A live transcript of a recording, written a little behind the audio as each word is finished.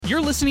You're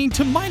listening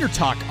to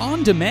MinerTalk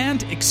on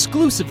demand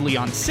exclusively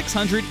on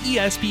 600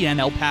 ESPN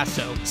El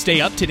Paso.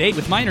 Stay up to date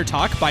with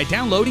MinerTalk by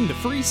downloading the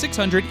free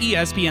 600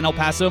 ESPN El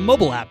Paso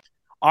mobile app.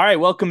 All right,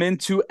 welcome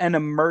into an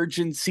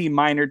emergency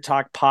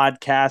MinerTalk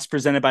podcast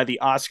presented by the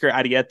Oscar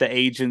Arieta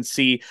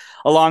Agency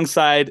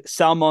alongside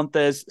Sal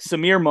Montes,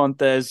 Samir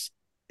Montes,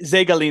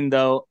 Zay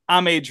Galindo.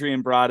 I'm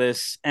Adrian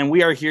Broaddus, and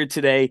we are here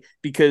today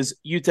because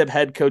UTEP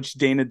head coach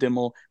Dana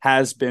Dimel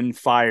has been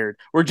fired.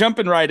 We're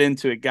jumping right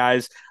into it,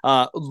 guys.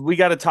 We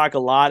got to talk a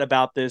lot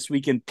about this.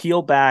 We can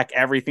peel back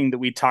everything that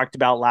we talked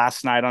about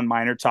last night on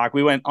MinerTalk.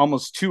 We went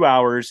almost 2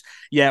 hours,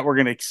 yet we're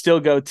going to still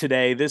go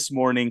today, this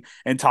morning,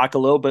 and talk a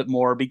little bit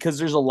more because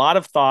there's a lot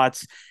of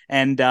thoughts.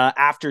 And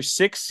after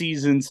 6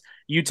 seasons,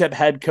 UTEP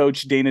head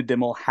coach Dana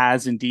Dimel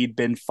has indeed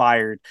been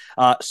fired.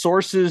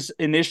 Sources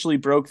initially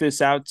broke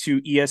this out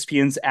to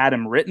ESPN's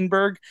Adam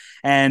Rittenberg,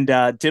 and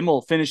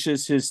Dimel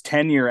finishes his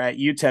tenure at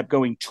UTEP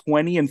going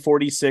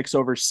 20-46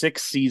 over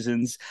 6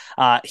 seasons.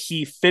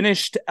 He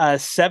finished a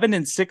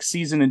 7-6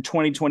 season in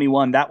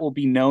 2021. That will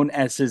be known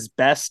as his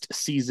best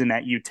season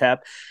at UTEP.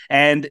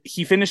 And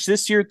he finished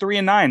this year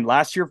 3-9,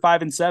 last year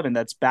 5-7.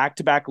 That's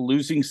back-to-back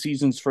losing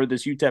seasons for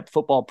this UTEP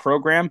football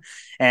program.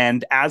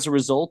 And as a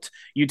result,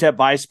 UTEP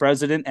Vice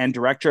President and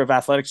Director of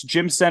Athletics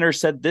Jim Center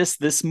said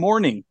this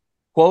morning,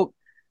 quote,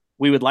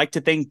 "We would like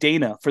to thank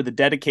Dana for the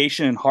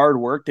dedication and hard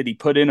work that he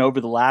put in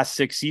over the last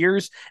 6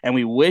 years, and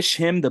we wish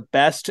him the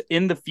best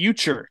in the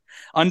future.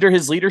 Under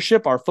his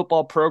leadership, our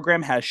football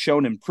program has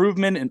shown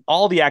improvement in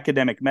all the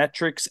academic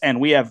metrics, and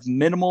we have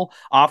minimal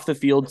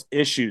off-the-field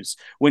issues.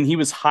 When he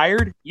was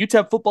hired,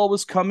 UTEP football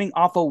was coming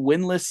off a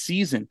winless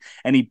season,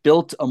 and he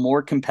built a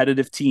more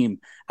competitive team.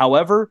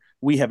 However,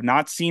 we have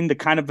not seen the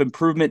kind of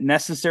improvement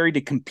necessary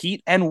to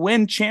compete and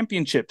win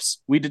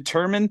championships. We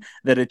determined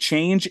that a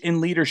change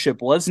in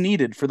leadership was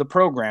needed for the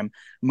program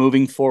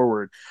moving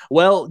forward."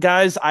 Well,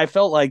 guys, I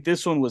felt like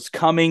this one was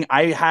coming.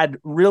 I had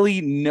really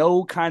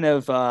no kind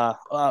of,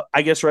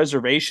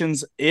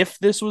 reservations if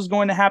this was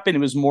going to happen. It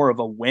was more of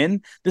a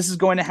when this is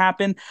going to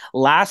happen.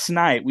 Last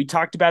night, we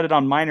talked about it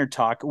on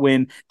MinerTalk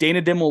when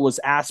Dana Dimel was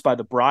asked by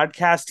the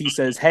broadcast. He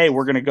says, "Hey,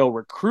 we're going to go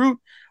recruit.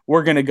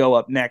 We're going to go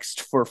up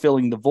next for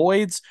filling the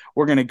voids.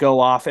 We're going to go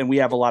off, and we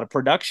have a lot of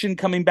production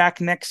coming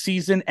back next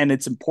season, and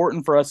it's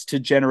important for us to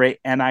generate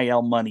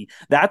NIL money."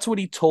 That's what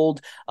he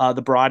told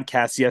the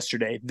broadcast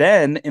yesterday.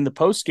 Then in the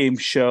postgame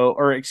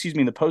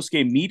in the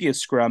postgame media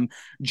scrum,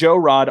 Joe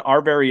Rod,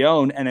 our very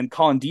own, and then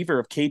Colin Deaver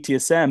of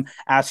KTSM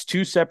asked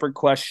 2 separate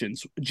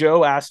questions.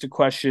 Joe asked a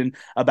question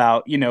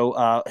about,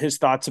 his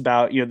thoughts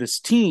about, this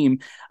team.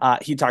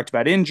 He talked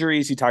about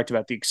injuries. He talked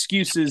about the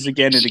excuses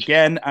again and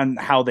again on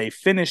how they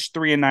finished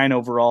 3-9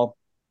 overall.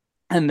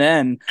 And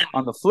then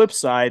on the flip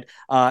side,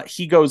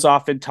 he goes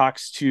off and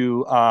talks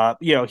to,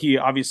 he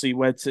obviously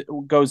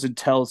goes and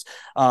tells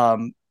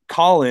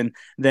Colin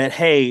that,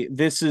 hey,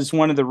 this is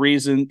one of the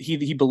reasons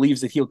he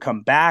believes that he'll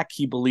come back.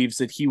 He believes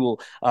that he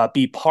will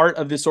be part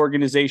of this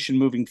organization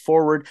moving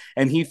forward.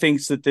 And he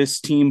thinks that this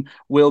team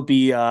will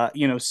be,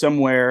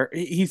 somewhere.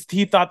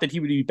 He thought that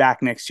he would be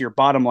back next year.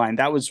 Bottom line,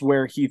 that was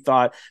where he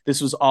thought this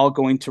was all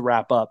going to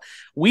wrap up.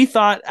 We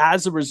thought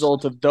as a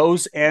result of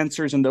those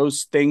answers and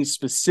those things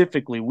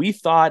specifically, we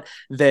thought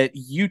that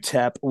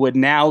UTEP would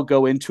now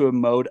go into a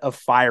mode of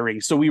firing.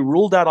 So we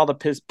ruled out all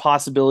the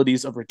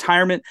possibilities of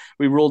retirement.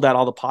 We ruled out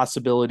all the possibilities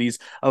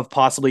of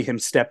possibly him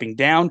stepping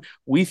down.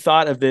 We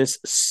thought of this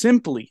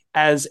simply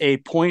as a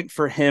point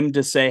for him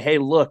to say, "Hey,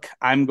 look,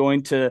 I'm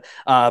going to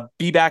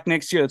be back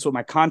next year. That's what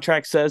my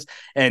contract says."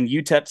 And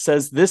UTEP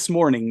says this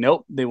morning,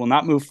 nope, they will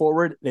not move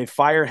forward. They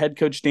fire head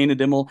coach Dana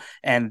Dimel.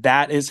 And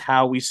that is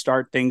how we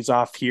start things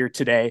off here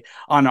today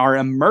on our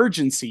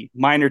emergency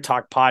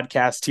MinerTalk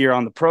podcast here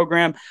on the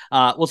program.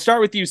 We'll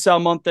start with you, Sal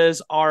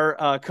Montes,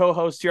 our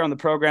co-host here on the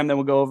program. Then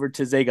we'll go over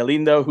to Zay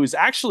Galindo, who's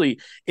actually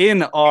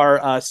in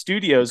our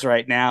studios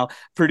right now,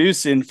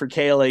 producing for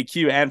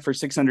KLAQ and for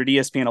 600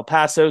 ESPN El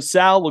Paso.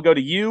 Sal, we'll go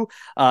to you,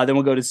 then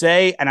we'll go to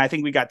Zay, and I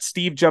think we got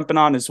Steve jumping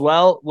on as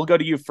well. We'll go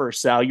to you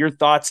first, Sal. Your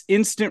thoughts,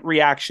 instant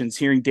reactions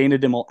hearing Dana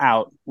Dimel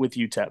out with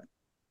UTEP.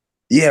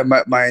 Yeah,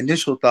 my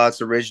initial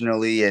thoughts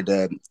originally,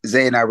 and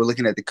Zay and I were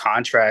looking at the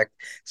contract.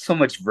 So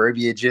much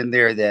verbiage in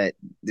there that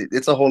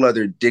it's a whole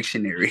other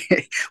dictionary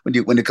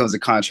when it comes to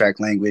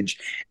contract language.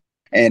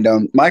 And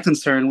my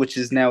concern, which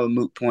is now a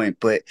moot point,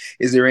 but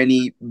is there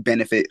any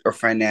benefit or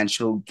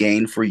financial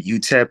gain for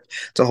UTEP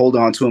to hold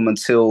on to him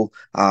until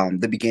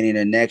the beginning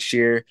of next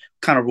year?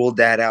 Kind of ruled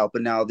that out,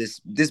 but now this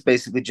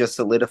basically just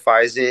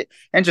solidifies it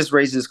and just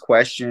raises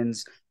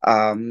questions.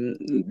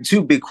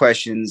 2 big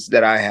questions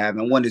that I have,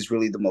 and one is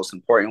really the most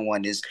important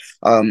one, is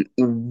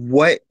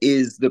what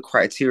is the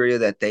criteria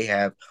that they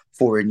have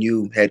for a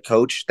new head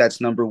coach? That's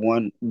number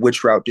one.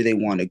 Which route do they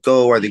want to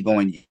go? Are they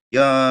going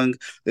young?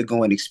 They're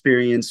going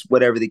experienced,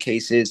 whatever the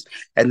case is.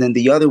 And then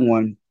the other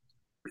one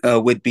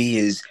would be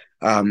is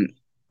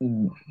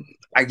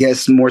I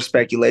guess more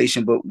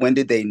speculation, but when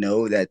did they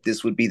know that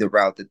this would be the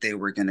route that they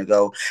were going to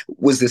go?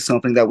 Was this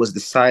something that was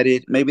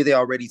decided? Maybe they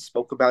already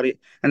spoke about it.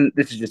 And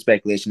this is just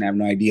speculation. I have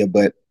no idea.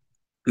 But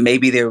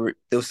maybe there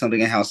was something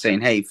in house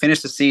saying, "Hey,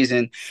 finish the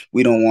season.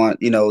 We don't want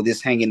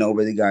this hanging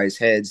over the guys'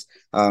 heads.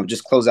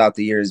 Just close out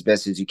the year as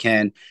best as you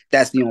can."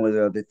 That's the only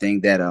other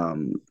thing that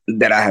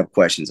I have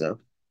questions of.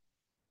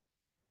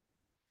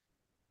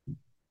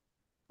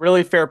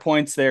 Really fair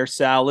points there,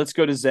 Sal. Let's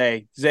go to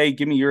Zay. Zay,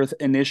 give me your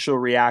initial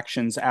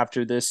reactions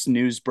after this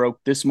news broke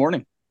this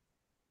morning.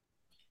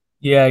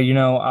 Yeah,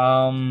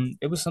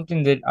 it was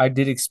something that I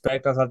did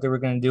expect. I thought they were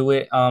going to do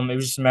it. It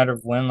was just a matter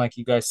of when, like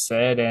you guys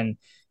said, and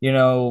you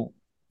know,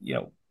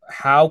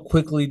 how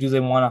quickly do they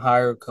want to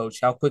hire a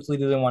coach? How quickly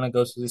do they want to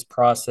go through this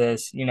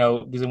process? Do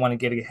they want to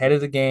get ahead of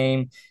the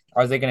game?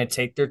 Are they going to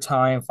take their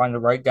time, find the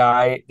right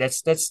guy?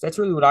 That's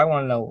really what I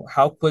want to know.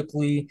 How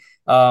quickly,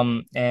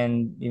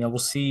 and we'll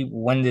see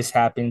when this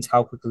happens,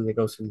 how quickly they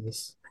go through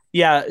this.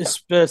 Yeah,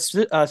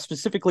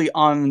 specifically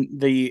on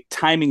the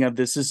timing of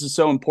this, this is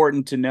so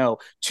important to know.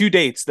 Two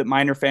dates that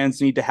Miner fans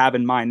need to have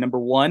in mind. Number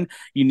one,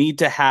 you need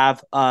to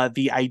have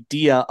the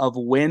idea of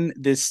when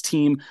this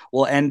team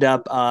will end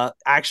up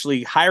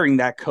actually hiring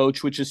that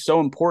coach, which is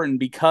so important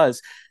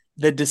because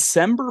the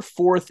December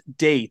 4th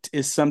date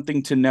is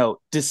something to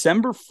note.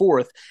 December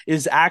 4th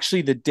is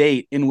actually the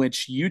date in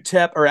which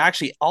UTEP, or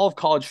actually all of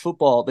college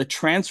football, the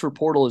transfer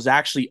portal is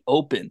actually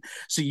open.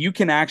 So you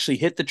can actually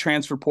hit the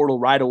transfer portal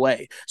right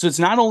away. So it's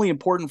not only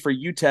important for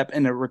UTEP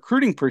in a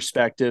recruiting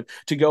perspective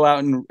to go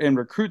out and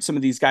recruit some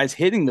of these guys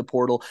hitting the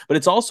portal, but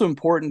it's also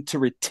important to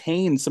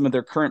retain some of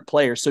their current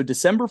players. So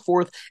December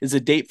 4th is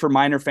a date for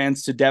Miner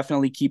fans to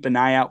definitely keep an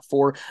eye out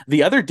for.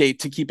 The other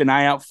date to keep an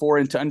eye out for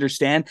and to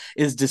understand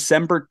is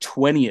December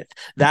 20th.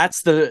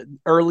 That's the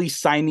early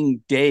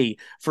signing day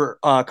for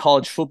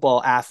college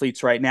football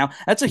athletes right now.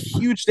 That's a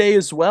huge day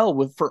as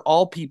well for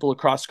all people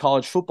across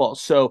college football.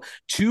 So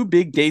two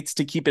big dates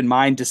to keep in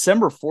mind.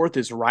 December 4th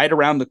is right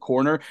around the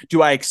corner.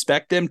 Do I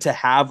expect them to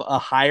have a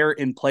hire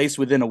in place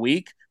within a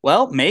week?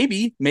 Well,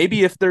 maybe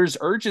if there's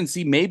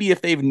urgency, maybe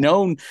if they've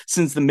known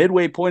since the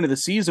midway point of the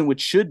season,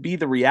 which should be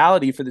the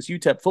reality for this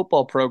UTEP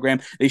football program,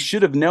 they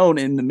should have known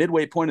in the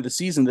midway point of the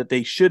season that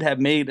they should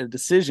have made a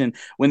decision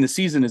when the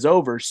season is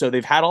over. So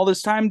they've had all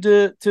this time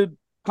to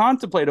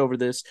contemplate over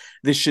this.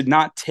 This should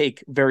not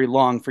take very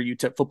long for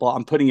UTEP football.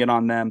 I'm putting it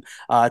on them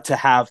to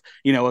have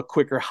a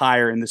quicker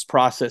hire in this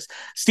process.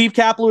 Steve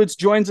Kaplowitz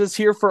joins us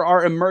here for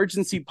our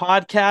emergency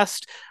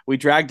podcast. We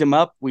dragged him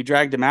up, we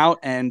dragged him out,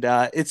 and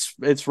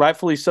it's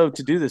rightfully so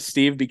to do this,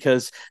 Steve,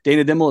 because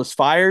Dana Dimel is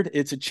fired.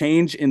 It's a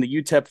change in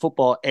the UTEP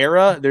football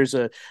era. There's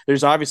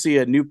obviously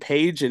a new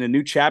page and a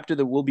new chapter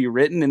that will be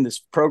written in this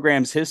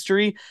program's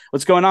history.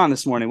 What's going on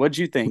this morning? What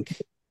do you think?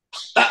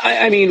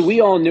 I mean,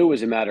 we all knew it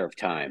was a matter of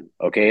time.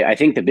 Okay. I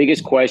think the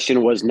biggest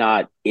question was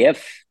not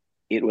if,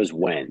 it was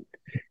when.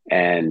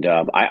 And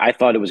I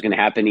thought it was going to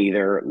happen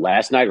either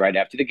last night, right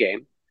after the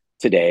game,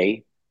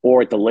 today,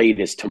 or at the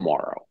latest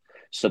tomorrow.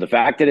 So the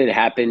fact that it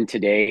happened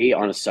today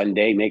on a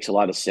Sunday makes a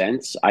lot of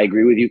sense. I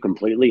agree with you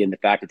completely. And the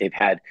fact that they've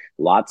had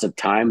lots of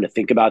time to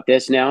think about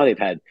this now, they've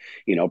had,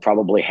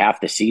 probably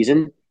half the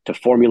season to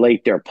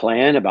formulate their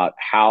plan about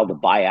how the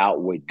buyout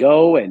would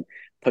go and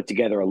put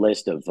together a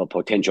list of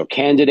potential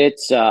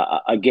candidates.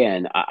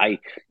 Again, I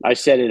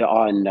said it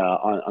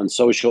on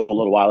social a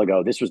little while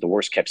ago. This was the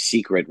worst kept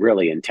secret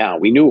really in town.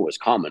 We knew it was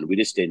coming. We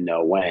just didn't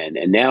know when.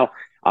 And now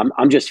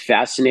I'm just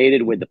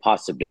fascinated with the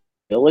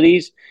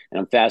possibilities, and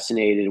I'm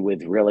fascinated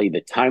with really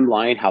the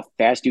timeline, how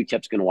fast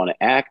UTEP's going to want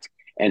to act,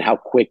 and how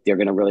quick they're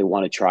going to really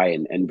want to try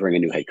and bring a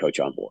new head coach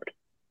on board.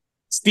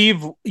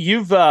 Steve,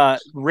 you've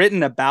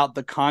written about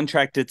the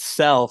contract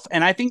itself,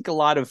 and I think a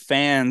lot of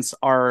fans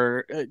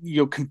are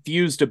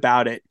confused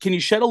about it. Can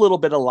you shed a little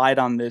bit of light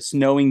on this,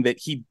 knowing that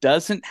he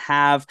doesn't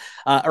have,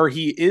 or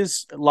he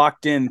is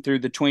locked in through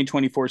the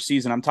 2024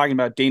 season? I'm talking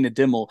about Dana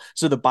Dimel,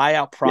 so the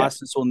buyout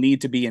process will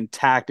need to be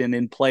intact and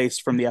in place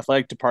from the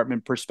athletic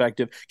department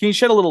perspective. Can you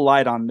shed a little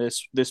light on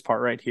this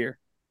part right here?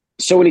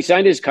 So when he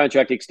signed his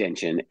contract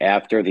extension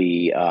after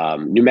the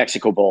New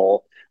Mexico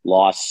Bowl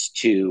loss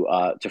to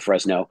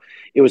Fresno,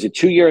 it was a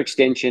 2-year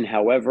extension.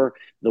 However,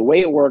 the way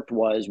it worked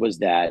was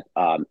that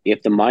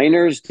if the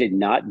Miners did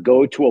not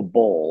go to a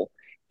bowl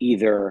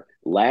either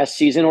last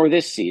season or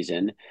this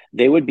season,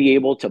 they would be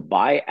able to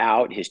buy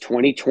out his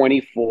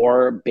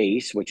 2024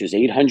 base, which is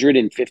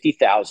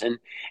 850,000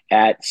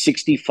 at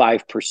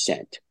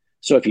 65%.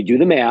 So if you do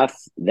the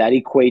math, that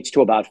equates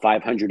to about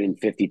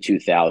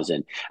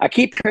 552,000. I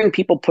keep hearing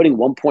people putting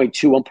 1.2,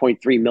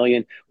 1.3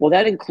 million. Well,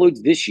 that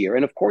includes this year.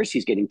 And of course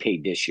he's getting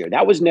paid this year.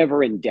 That was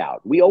never in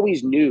doubt. We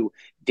always knew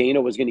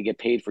Dana was going to get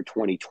paid for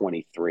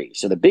 2023.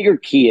 So the bigger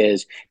key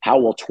is how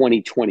will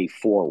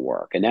 2024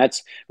 work? And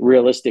that's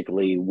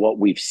realistically what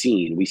we've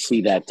seen. We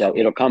see that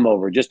it'll come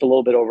over just a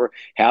little bit over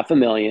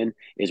 500,000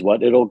 is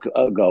what it'll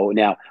go.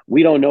 Now,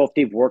 we don't know if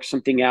they've worked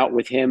something out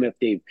with him, if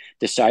they've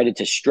decided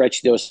to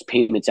stretch those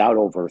payments out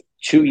over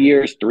 2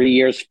 years, 3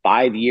 years,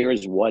 5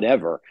 years,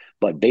 whatever.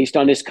 But based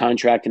on this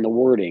contract and the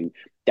wording,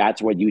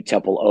 that's what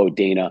UTEP will owe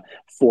Dana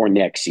for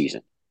next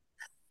season.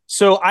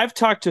 So I've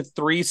talked to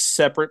three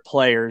separate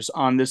players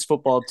on this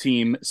football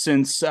team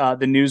since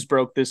the news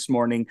broke this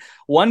morning.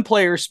 One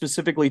player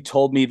specifically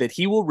told me that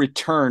he will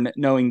return,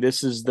 knowing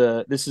this is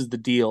the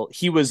deal.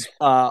 He was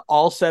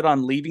all set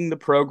on leaving the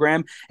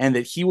program, and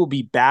that he will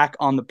be back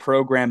on the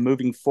program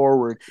moving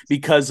forward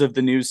because of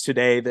the news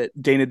today that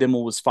Dana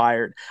Dimel was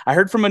fired. I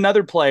heard from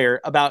another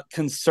player about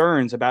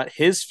concerns about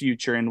his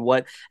future and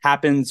what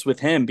happens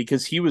with him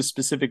because he was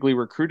specifically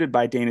recruited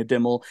by Dana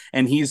Dimel,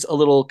 and he's a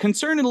little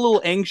concerned and a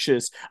little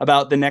anxious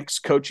about the next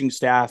coaching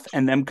staff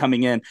and them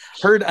coming in.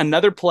 Heard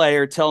another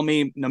player tell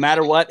me no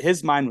matter what,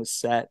 his mind was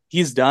set.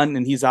 He's done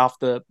and he's off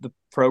the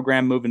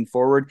program moving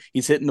forward.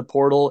 He's hitting the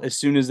portal as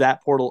soon as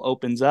that portal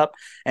opens up,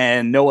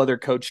 and no other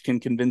coach can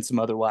convince him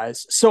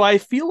otherwise. So I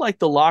feel like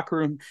the locker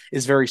room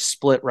is very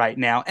split right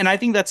now. And I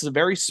think that's a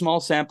very small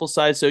sample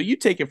size. So you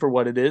take it for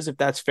what it is. If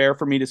that's fair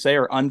for me to say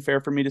or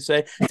unfair for me to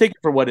say, take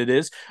it for what it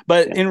is.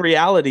 But in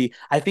reality,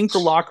 I think the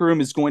locker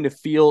room is going to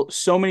feel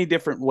so many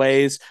different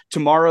ways.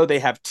 Tomorrow they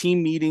have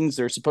team meetings.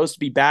 They're supposed to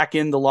be back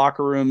in the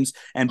locker rooms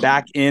and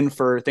back in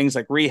for things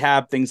like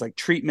rehab, things like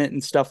treatment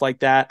and stuff like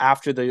that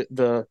after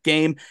the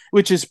game,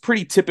 which is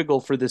pretty typical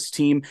for this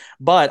team.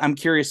 But I'm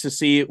curious to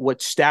see what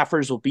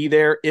staffers will be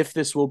there, if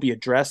this will be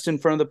addressed in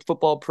front of the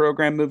football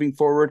program moving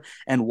forward,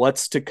 and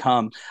what's to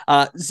come.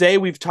 Zay,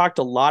 we've talked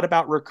a lot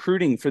about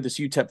recruiting for this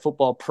UTEP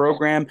football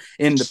program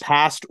in the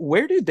past.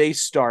 Where do they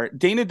start?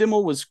 Dana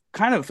Dimel was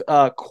kind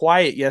of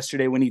quiet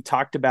yesterday when he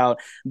talked about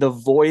the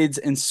voids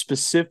and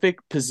specific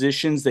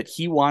positions that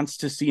he wants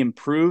to see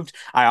improved.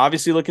 I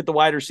obviously look at the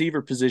wide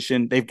receiver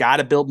position. They've got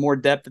to build more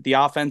depth at the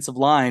offensive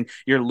line.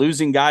 You're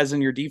losing guys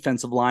on your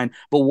defensive line.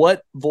 But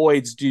what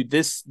voids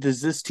does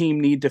this team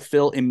need to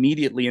fill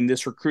immediately in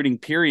this recruiting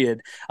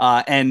period?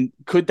 And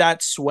could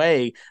that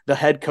sway the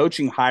head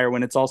coaching hire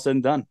when it's all said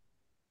and done?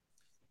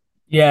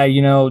 Yeah,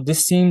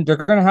 this team, they're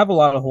going to have a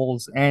lot of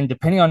holes. And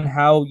depending on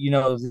how,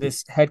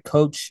 this head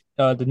coach,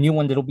 the new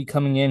one that'll be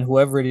coming in,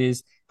 whoever it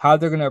is, how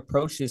they're going to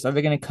approach this. Are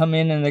they going to come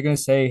in and they're going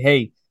to say,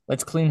 hey,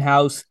 let's clean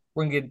house?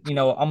 We're going to get,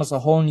 almost a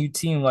whole new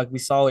team like we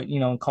saw it,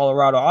 in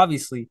Colorado.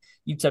 Obviously,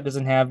 UTEP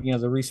doesn't have,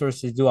 the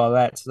resources to do all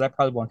that. So that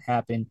probably won't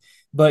happen.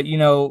 But,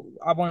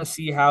 I want to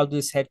see how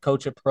this head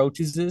coach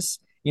approaches this.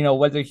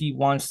 Whether he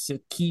wants to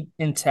keep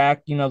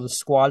intact, the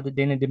squad that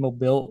Dana Dimel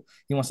built.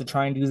 He wants to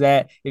try and do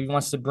that. If he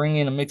wants to bring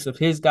in a mix of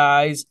his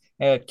guys,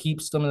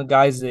 keep some of the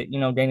guys that,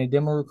 Dana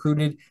Dimel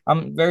recruited.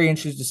 I'm very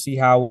interested to see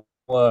how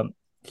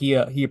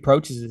he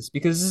approaches this,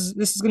 because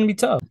this is going to be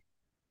tough.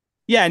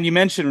 Yeah, and you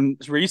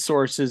mentioned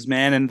resources,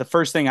 man, and the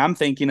first thing I'm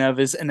thinking of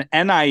is an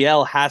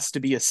NIL has to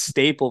be a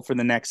staple for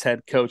the next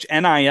head coach.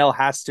 NIL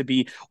has to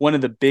be one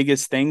of the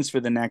biggest things for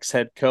the next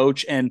head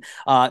coach, and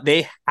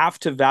they have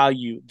to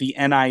value the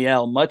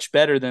NIL much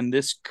better than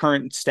this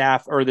current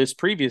staff or this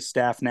previous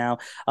staff now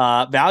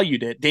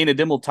valued it. Dana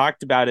Dimel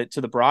talked about it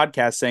to the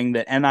broadcast, saying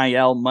that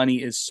NIL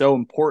money is so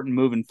important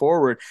moving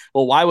forward.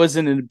 Well, why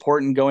wasn't it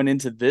important going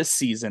into this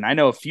season? I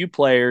know a few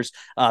players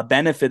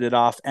benefited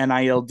off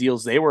NIL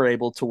deals they were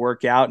able to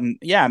work out. And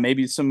yeah,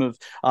 maybe some of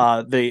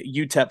the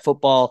UTEP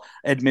football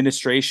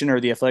administration or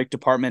the athletic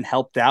department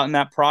helped out in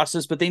that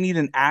process, but they need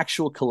an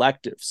actual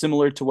collective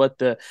similar to what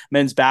the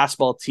men's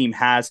basketball team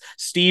has.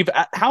 Steve,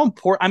 how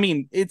important? I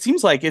mean, it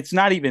seems like it's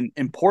not even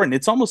important.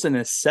 It's almost a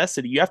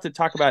necessity. You have to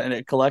talk about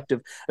a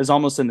collective as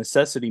almost a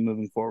necessity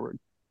moving forward.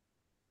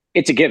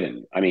 It's a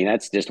given. I mean,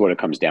 that's just what it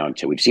comes down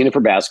to. We've seen it for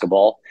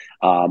basketball.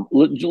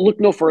 Look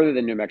no further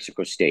than New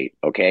Mexico State.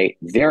 Okay,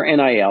 their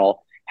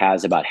NIL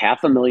has about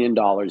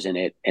 $500,000 in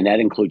it, and that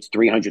includes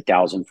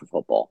 $300,000 for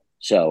football.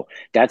 So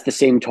that's the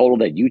same total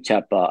that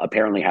UTEP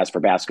apparently has for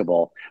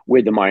basketball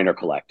with the minor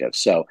collective.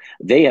 So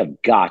they have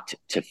got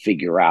to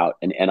figure out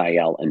an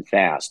NIL and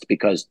fast,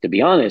 because to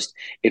be honest,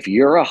 if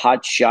you're a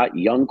hotshot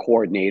young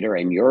coordinator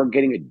and you're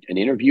getting an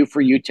interview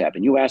for UTEP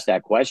and you ask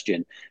that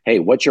question, hey,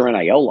 what's your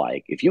NIL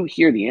like? If you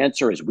hear the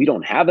answer is we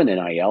don't have an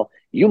NIL,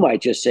 you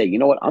might just say, you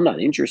know what, I'm not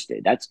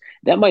interested.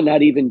 That might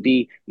not even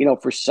be,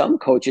 for some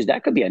coaches,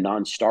 that could be a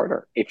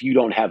non-starter if you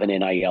don't have an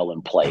NIL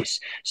in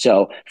place.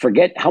 So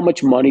forget how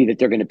much money that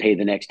they're going to pay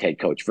the next head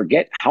coach.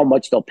 Forget how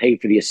much they'll pay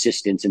for the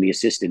assistants in the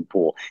assistant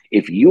pool.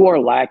 If you are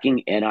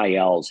lacking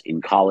NILs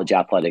in college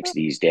athletics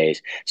these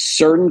days,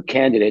 certain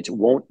candidates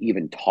won't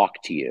even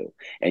talk to you.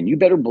 And you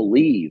better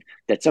believe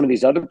that some of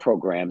these other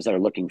programs that are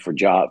looking for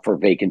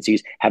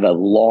vacancies have a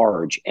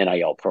large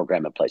NIL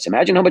program in place.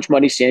 Imagine how much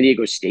money San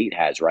Diego State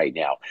has right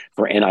now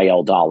for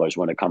NIL dollars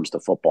when it comes to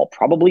football,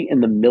 probably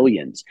in the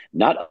millions,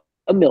 not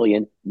a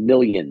million,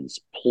 millions,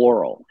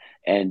 plural.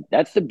 And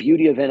that's the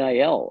beauty of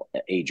NIL,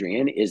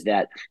 Adrian, is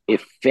that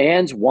if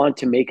fans want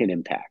to make an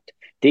impact,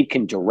 they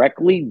can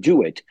directly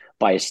do it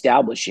by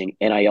establishing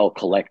NIL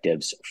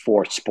collectives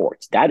for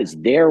sports. That is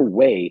their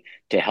way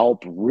to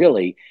help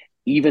really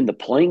even the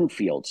playing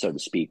field, so to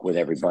speak, with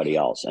everybody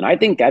else. And I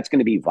think that's going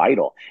to be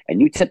vital.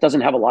 And UTEP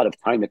doesn't have a lot of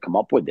time to come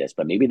up with this,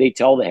 but maybe they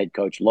tell the head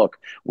coach, look,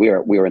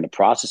 we're in the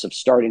process of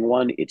starting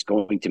one. It's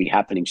going to be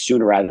happening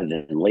sooner rather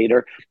than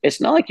later. It's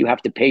not like you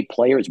have to pay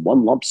players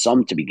one lump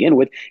sum to begin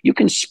with. You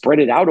can spread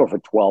it out over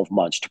 12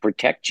 months to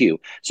protect you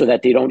so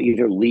that they don't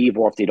either leave,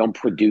 or if they don't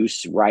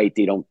produce right,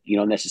 they don't,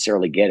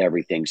 necessarily get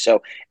everything.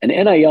 So an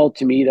NIL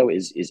to me, though,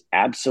 is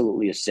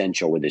absolutely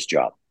essential with this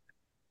job.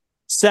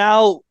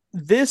 Sal,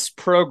 this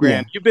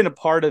program, you've been a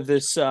part of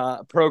this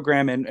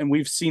program, and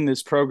we've seen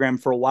this program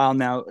for a while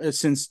now,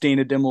 since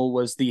Dana Dimel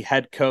was the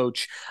head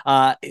coach.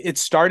 It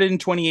started in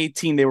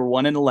 2018. They were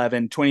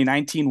 1-11,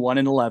 2019,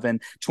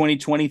 1-11,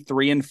 2020,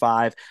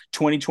 3-5,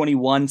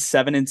 2021,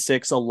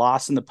 7-6, a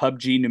loss in the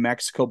PUBG New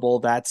Mexico Bowl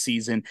that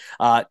season,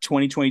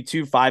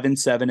 2022,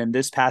 5-7, and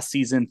this past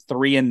season,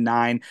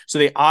 3-9. So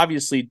they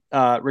obviously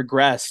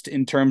regressed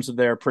in terms of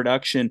their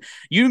production.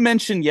 You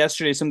mentioned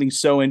yesterday something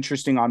so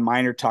interesting on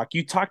MinerTalk.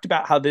 You talked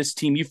about how this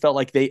team, you felt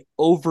like they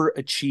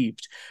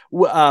overachieved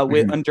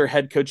under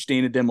head coach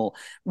Dana Dimel.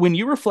 When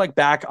you reflect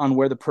back on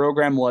where the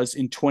program was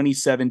in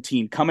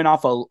 2017, coming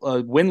off a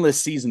winless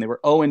season, they were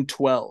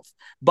 0-12.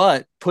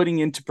 But putting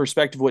into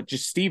perspective what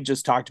Steve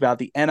just talked about,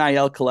 the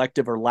NIL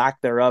collective or lack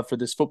thereof for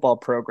this football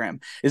program,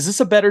 is this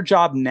a better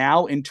job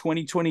now in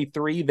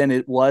 2023 than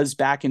it was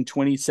back in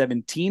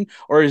 2017?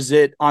 Or is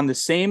it on the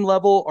same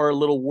level or a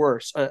little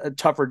worse, a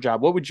tougher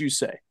job? What would you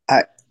say?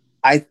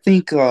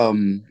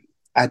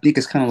 I think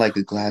it's kind of like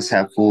a glass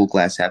half full,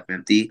 glass half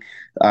empty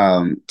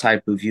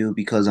type of view,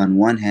 because on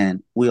one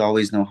hand, we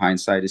always know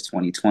hindsight is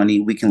 2020.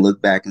 We can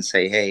look back and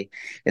say, hey,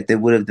 if they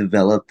would have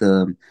developed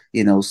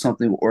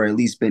something, or at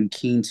least been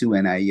keen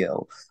to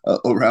NIL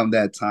around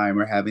that time,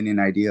 or having an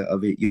idea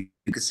of it, you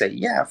could say,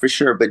 yeah, for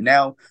sure. But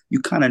now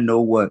you kind of know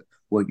what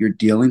you're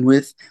dealing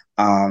with.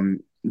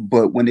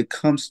 But when it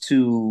comes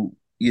to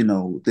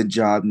the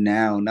job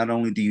now, not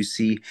only do you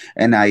see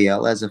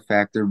NIL as a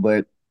factor,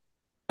 but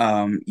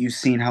you've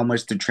seen how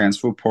much the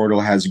transfer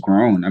portal has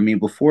grown. I mean,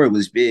 before it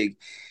was big,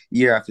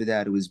 year after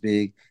that it was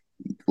big.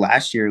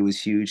 Last year it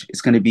was huge. It's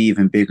going to be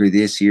even bigger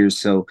this year.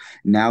 So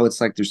now it's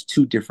like there's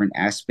two different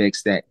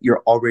aspects that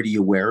you're already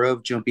aware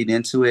of jumping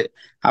into it.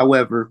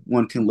 However,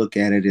 one can look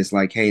at it as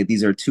like, hey,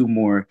 these are two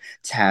more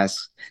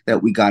tasks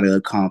that we got to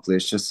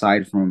accomplish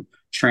aside from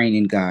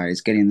training guys,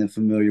 getting them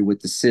familiar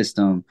with the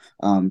system,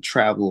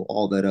 travel,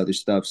 all that other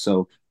stuff.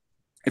 So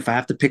if I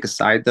have to pick a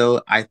side,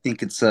 though, I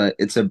think it's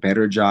a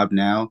better job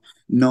now,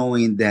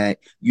 knowing that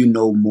you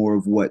know more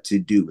of what to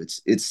do.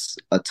 It's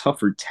a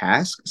tougher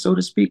task, so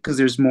to speak, because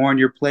there's more on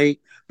your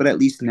plate, but at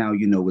least now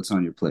you know what's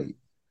on your plate.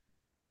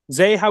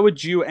 Zay, how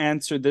would you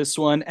answer this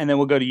one? And then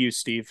we'll go to you,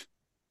 Steve.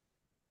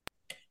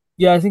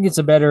 Yeah, I think it's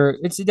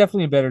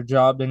definitely a better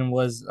job than it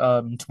was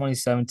in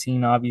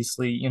 2017.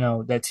 Obviously,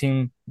 that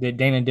team that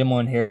Dana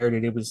Dimel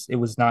inherited, it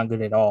was not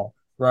good at all,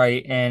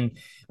 right? And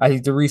I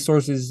think the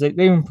resources they've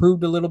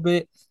improved a little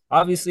bit.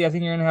 Obviously, I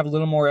think you're gonna have a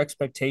little more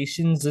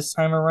expectations this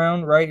time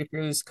around, right? If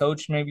you're this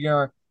coach, maybe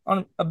you're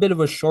on a bit of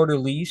a shorter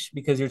leash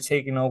because you're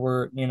taking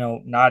over,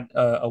 not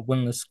a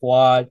winless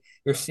squad.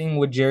 You're seeing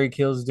what Jerry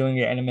Kill is doing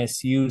at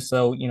NMSU,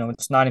 so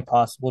it's not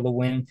impossible to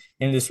win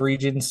in this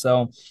region.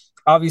 So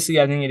obviously,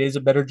 I think it is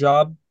a better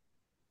job,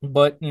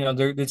 but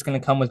it's going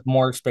to come with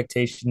more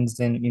expectations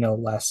than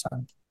last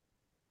time.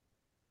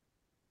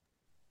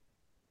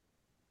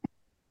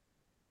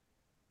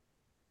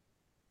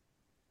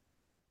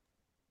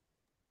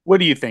 What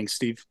do you think,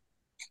 Steve?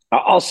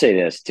 I'll say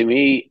this. To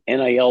me,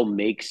 NIL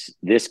makes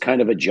this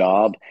kind of a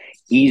job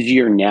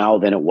easier now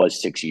than it was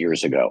 6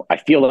 years ago. I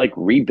feel like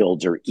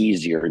rebuilds are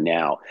easier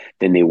now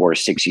than they were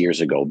 6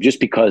 years ago, just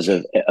because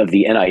of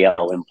the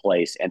NIL in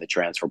place and the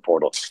transfer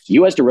portal.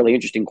 You asked a really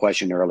interesting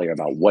question earlier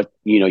about what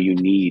you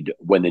need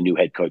when the new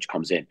head coach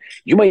comes in.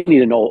 You might need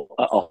to know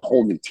a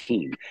whole new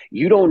team.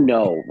 You don't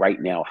know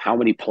right now how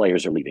many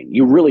players are leaving.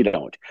 You really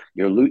don't.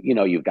 You're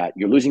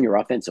losing your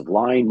offensive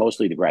line,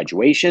 mostly to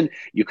graduation.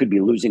 You could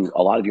be losing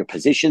a lot of your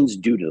positions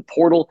due to the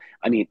portal.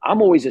 I mean,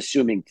 I'm always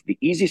assuming the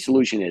easy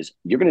solution is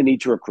you're going to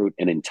need to recruit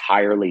an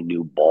entirely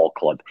new ball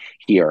club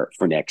here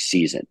for next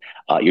season.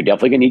 You're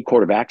definitely going to need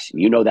quarterbacks.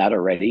 You know that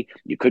already.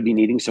 You could be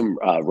needing some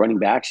running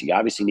backs. You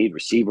obviously need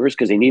receivers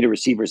because they needed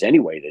receivers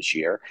anyway this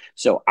year.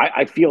 So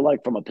I feel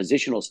like from a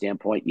positional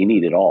standpoint, you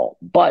need it all.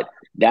 But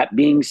that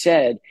being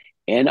said,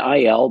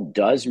 NIL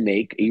does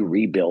make a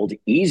rebuild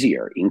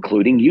easier,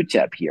 including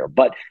UTEP here.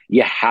 But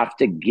you have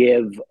to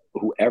give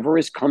whoever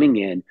is coming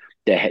in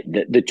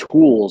the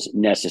tools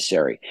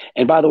necessary.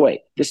 And by the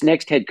way, this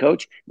next head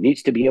coach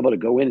needs to be able to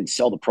go in and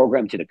sell the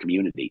program to the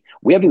community.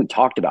 We haven't even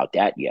talked about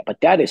that yet, but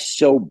that is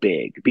so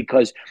big,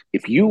 because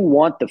if you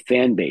want the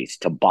fan base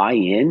to buy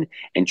in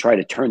and try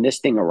to turn this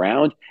thing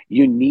around,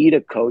 you need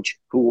a coach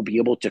who will be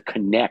able to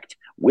connect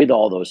with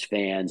all those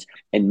fans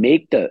and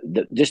make the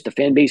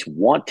fan base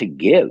want to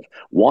give,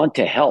 want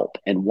to help,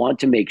 and want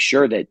to make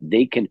sure that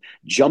they can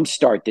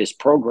jumpstart this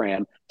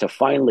program to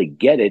finally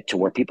get it to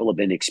where people have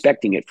been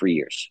expecting it for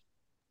years.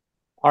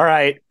 All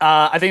right.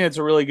 I think that's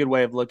a really good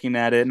way of looking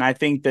at it. And I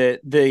think that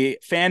the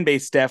fan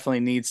base definitely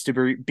needs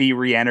to be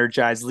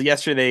re-energized.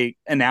 Yesterday they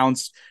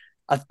announced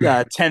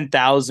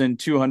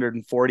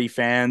 10,240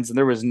 fans, and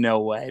there was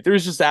no way. There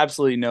was just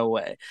absolutely no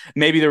way.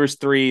 Maybe there was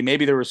three,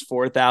 maybe there was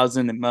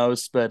 4,000 at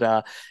most,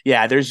 but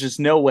yeah, there's just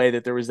no way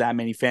that there was that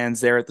many fans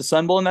there at the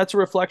Sun Bowl, and that's a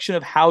reflection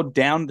of how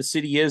down the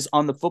city is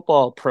on the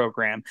football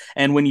program.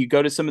 And when you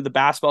go to some of the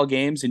basketball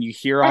games and you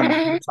hear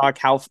on talk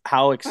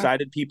how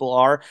excited people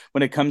are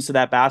when it comes to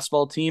that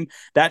basketball team,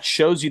 that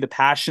shows you the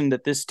passion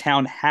that this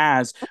town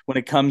has when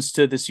it comes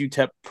to this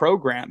UTEP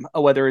program,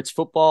 whether it's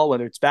football,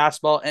 whether it's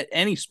basketball,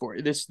 any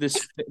sport. This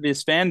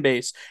fan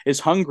base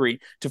is hungry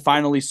to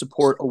finally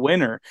support a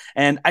winner.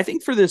 And I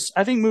think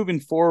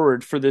moving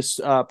forward for this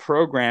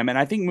program, and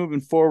I think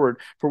moving forward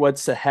for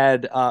what's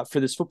ahead for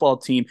this football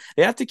team,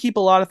 they have to keep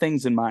a lot of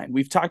things in mind.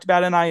 We've talked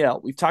about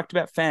NIL, we've talked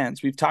about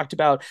fans, we've talked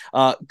about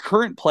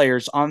current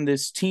players on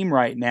this team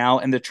right now,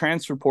 and the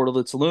transfer portal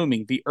that's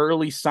looming, the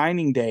early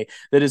signing day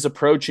that is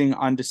approaching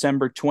on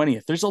December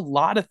 20th. There's a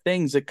lot of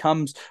things that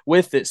comes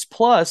with this.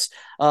 Plus,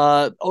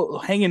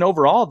 hanging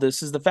over all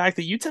this is the fact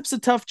that UTEP's a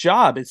tough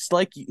job. It's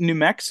like New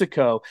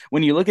Mexico.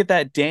 When you look at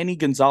that Danny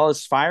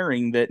Gonzalez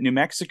firing that New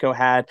Mexico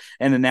had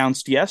and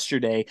announced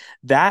yesterday,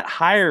 that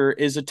hire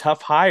is a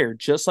tough hire,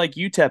 just like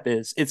UTEP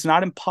is. It's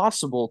not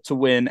impossible to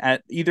win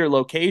at either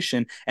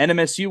location.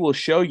 NMSU will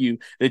show you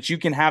that you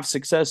can have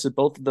success at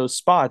both of those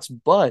spots.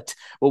 But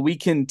what we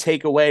can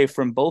take away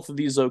from both of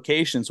these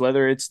locations,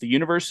 whether it's the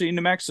University of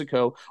New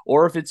Mexico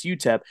or if it's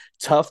UTEP,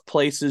 tough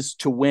places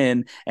to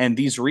win. And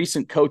these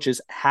recent coaches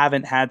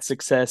haven't had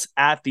success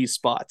at these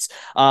spots.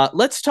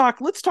 Let's talk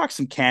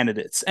some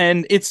candidates.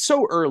 And it's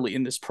so early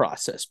in this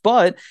process,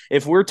 but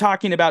if we're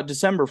talking about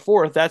December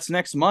 4th, that's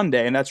next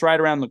Monday, and that's right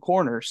around the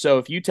corner. So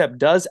if UTEP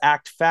does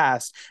act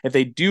fast, if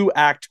they do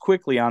act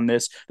quickly on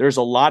this, there's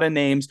a lot of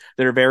names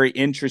that are very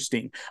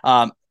interesting.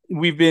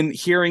 We've been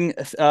hearing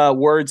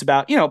words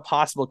about,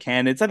 possible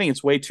candidates. I think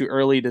it's way too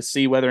early to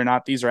see whether or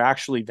not these are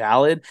actually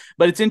valid,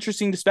 but it's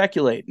interesting to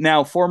speculate.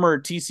 Now, former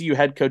TCU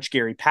head coach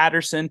Gary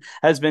Patterson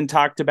has been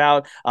talked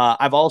about.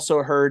 I've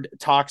also heard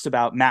talks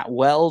about Matt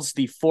Wells,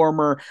 the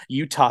former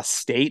Utah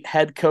State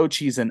head coach.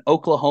 He's an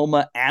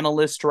Oklahoma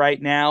analyst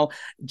right now.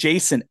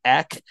 Jason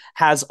Eck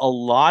has a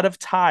lot of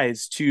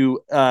ties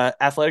to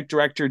athletic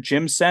director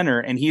Jim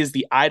Center, and he is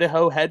the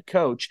Idaho head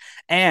coach,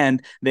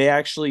 and they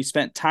actually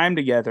spent time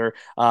together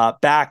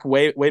back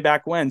way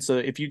back when. So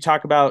if you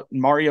talk about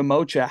Mario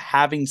Mocha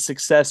having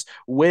success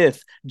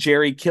with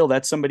Jerry Kill,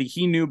 that's somebody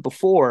he knew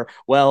before.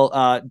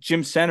 Well,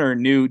 Jim Center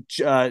knew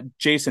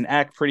Jason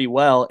Eck pretty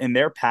well in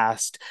their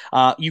past.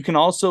 You can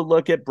also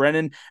look at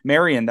Brennan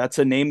Marion. That's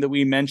a name that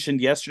we mentioned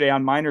yesterday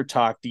on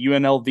MinerTalk, the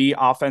UNLV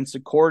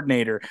offensive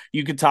coordinator.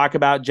 You could talk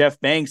about Jeff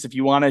Banks if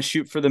you want to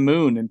shoot for the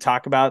moon and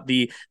talk about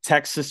the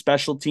Texas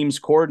special teams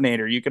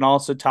coordinator. You can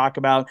also talk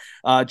about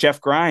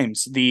Jeff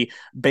Grimes, the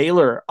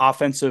Baylor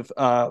offensive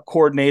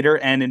coordinator.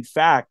 And in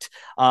fact,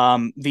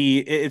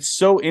 it's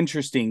so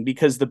interesting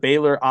because the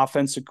Baylor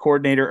offensive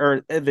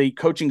coordinator or the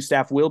coaching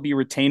staff will be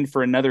retained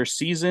for another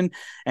season,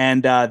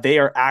 and they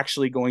are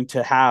actually going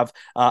to have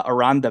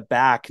Aranda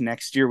back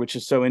next year, which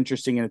is so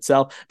interesting in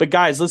itself. But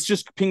guys, let's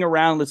just ping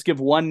around. Let's give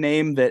one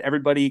name that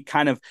everybody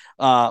kind of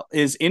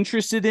is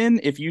interested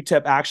in if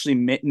UTEP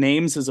actually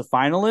names as a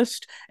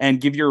finalist, and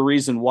give your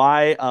reason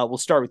why. We'll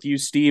start with you,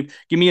 Steve.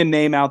 Give me a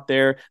name out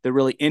there that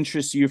really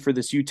interests you for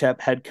this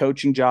UTEP head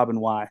coaching job and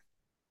why.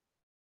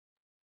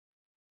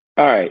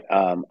 All right.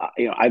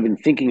 I've been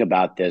thinking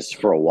about this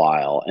for a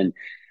while, and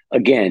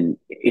again,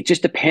 it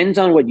just depends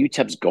on what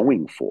UTEP's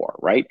going for,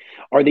 right?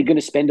 Are they going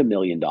to spend $1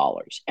 million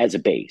as a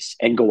base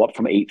and go up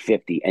from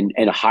 850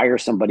 and hire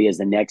somebody as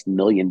the next $1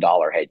 million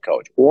head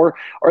coach? Or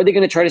are they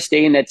going to try to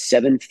stay in that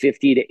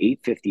 750 to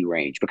 850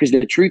 range? Because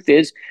the truth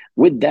is,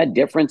 with that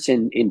difference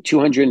in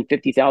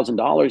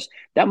 $250,000,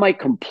 that might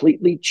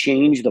completely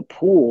change the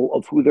pool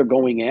of who they're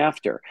going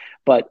after.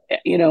 But,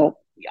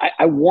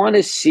 I want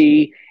to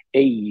see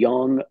a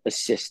young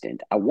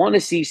assistant. I want to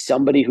see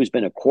somebody who's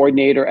been a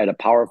coordinator at a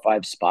Power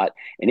 5 spot.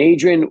 And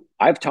Adrian,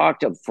 I've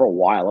talked for a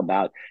while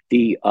about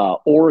the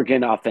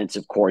Oregon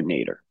offensive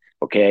coordinator.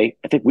 Okay.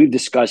 I think we've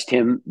discussed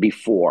him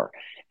before.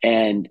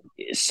 And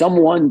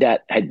someone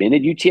that had been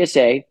at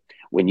UTSA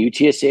when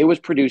UTSA was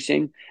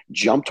producing,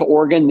 jumped to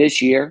Oregon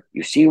this year.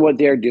 You've seen what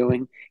they're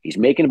doing. He's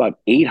making about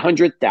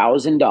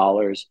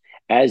 $800,000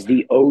 as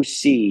the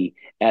OC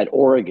at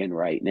Oregon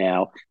right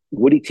now.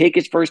 Would he take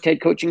his first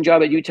head coaching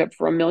job at UTEP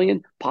for $1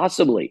 million?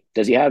 Possibly.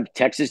 Does he have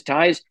Texas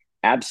ties?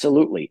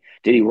 Absolutely.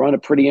 Did he run a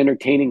pretty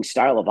entertaining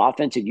style of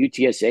offense at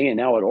UTSA and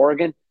now at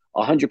Oregon?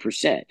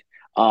 100%.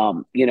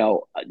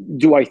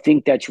 Do I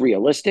think that's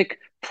realistic?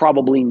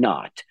 Probably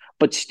not.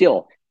 But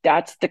still,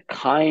 that's the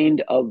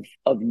kind of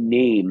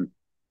name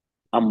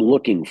I'm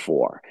looking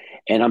for.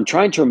 And I'm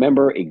trying to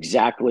remember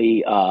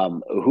exactly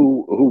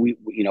who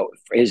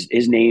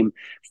his name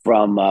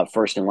from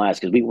first and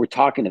last, because we were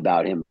talking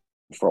about him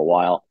for a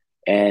while.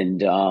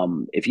 And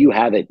if you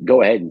have it,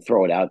 go ahead and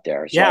throw it out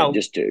there. So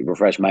just to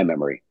refresh my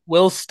memory.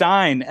 Will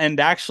Stein.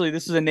 And actually,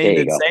 this is a name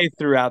that Zay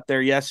threw out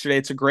there yesterday.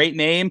 It's a great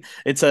name.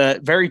 It's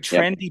a very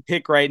trendy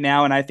pick right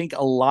now. And I think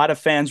a lot of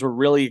fans were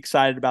really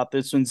excited about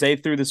this one. Zay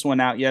threw this one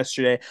out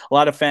yesterday. A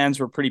lot of fans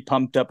were pretty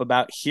pumped up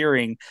about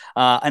hearing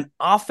an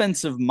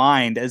offensive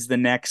mind as the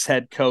next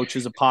head coach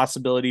is a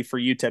possibility for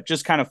UTEP,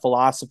 just kind of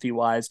philosophy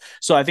wise.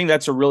 So I think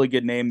that's a really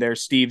good name there,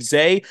 Steve.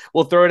 Zay,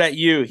 we'll throw it at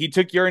you. He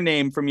took your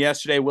name from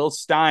yesterday, Will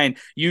Stein.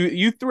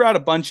 You threw out a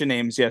bunch of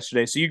names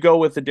yesterday. So you go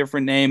with a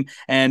different name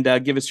and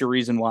give us your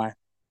reason why.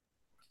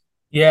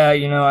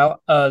 Yeah,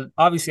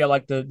 obviously I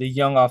like the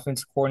young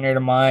offensive coordinator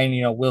mine,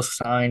 Will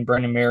Stein,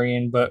 Brendan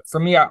Marion. But for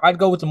me, I'd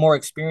go with the more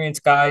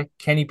experienced guy,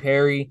 Kenny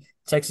Perry,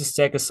 Texas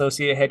Tech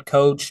associate head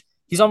coach.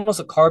 He's almost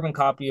a carbon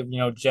copy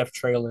of, Jeff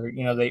Traylor.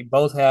 They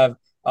both have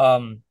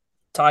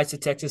ties to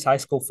Texas high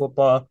school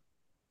football.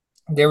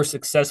 They were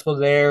successful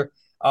there.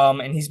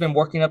 And he's been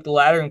working up the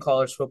ladder in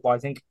college football. I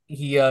think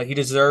he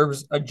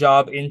deserves a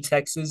job in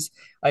Texas.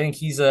 I think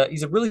he's a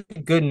really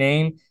good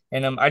name,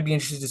 and I'd be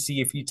interested to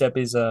see if UTEP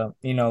is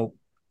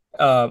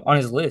on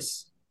his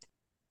list.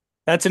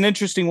 That's an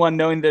interesting one,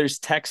 knowing there's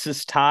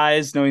Texas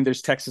ties, knowing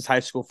there's Texas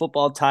high school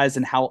football ties,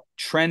 and how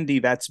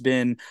trendy that's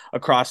been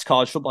across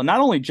college football.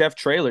 Not only Jeff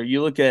Traylor,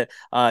 you look at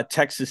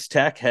Texas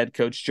Tech head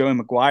coach Joey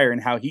McGuire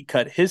and how he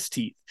cut his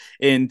teeth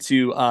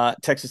into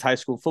Texas high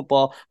school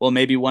football. Well,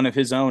 maybe one of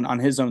his own on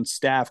his own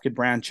staff could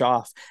branch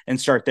off and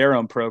start their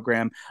own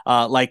program,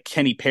 like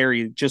Kenny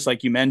Perry, just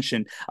like you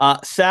mentioned.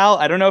 Sal,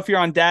 I don't know if you're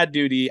on dad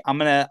duty.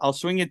 I'll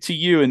swing it to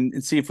you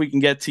and see if we can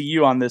get to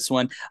you on this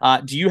one.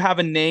 Do you have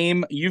a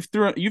name? You've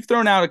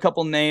thrown out a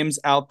couple names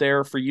out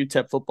there for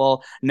UTEP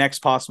football, next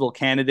possible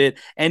candidate.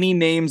 Any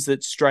names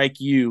that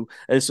strike you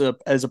as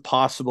a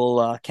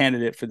possible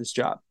candidate for this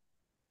job?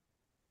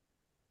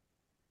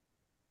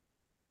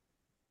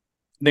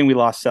 I think we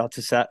lost Sal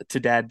to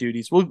dad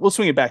duties. We'll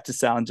swing it back to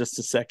Sal in just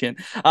a second.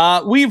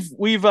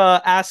 We've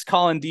asked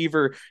Colin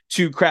Deaver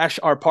to crash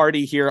our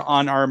party here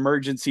on our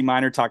emergency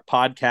MinerTalk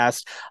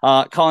podcast.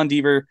 Colin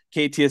Deaver,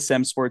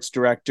 KTSM sports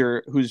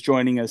director, who's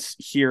joining us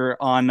here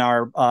on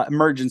our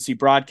emergency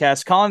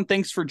broadcast. Colin,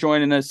 thanks for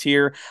joining us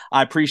here.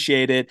 I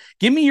appreciate it.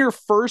 Give me your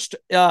first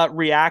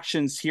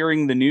reactions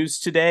hearing the news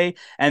today,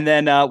 and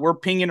then we're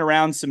pinging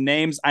around some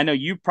names. I know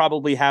you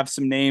probably have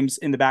some names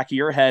in the back of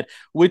your head.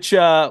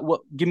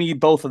 Give me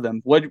both of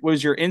them. What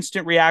was your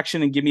instant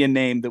reaction, and give me a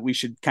name that we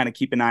should kind of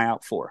keep an eye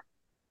out for?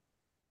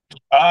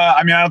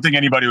 I don't think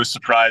anybody was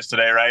surprised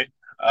today, right?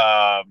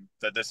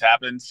 That this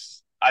happened.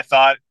 I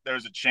thought there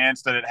was a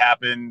chance that it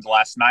happened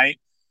last night.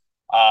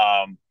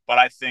 But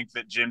I think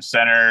that Jim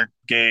Center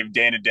gave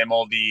Dana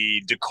Dimel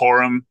the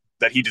decorum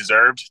that he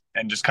deserved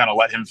and just kind of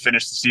let him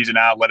finish the season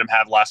out, let him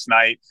have last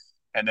night,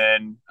 and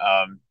then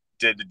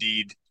did the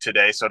deed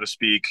today, so to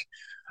speak.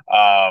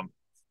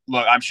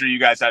 Look, I'm sure you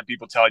guys had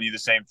people telling you the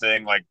same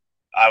thing. Like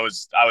I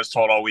was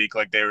told all week,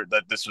 like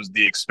that this was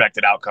the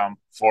expected outcome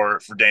for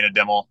Dana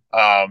Dimel.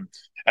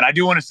 And I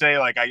do want to say,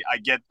 like, I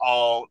get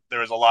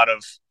there was a lot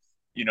of,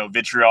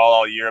 vitriol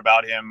all year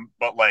about him,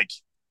 but like,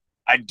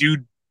 I do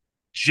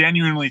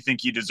genuinely think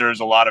he deserves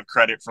a lot of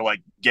credit for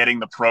like getting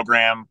the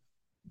program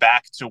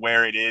back to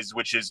where it is,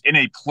 which is in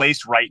a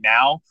place right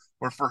now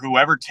where for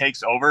whoever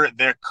takes over,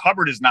 their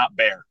cupboard is not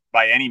bare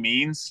by any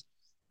means.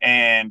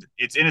 And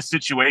it's in a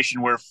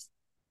situation where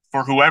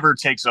for whoever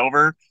takes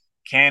over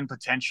can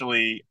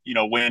potentially,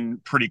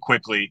 win pretty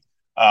quickly.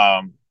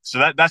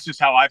 So that's just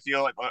how I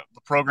feel. Like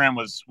the program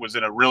was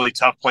in a really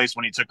tough place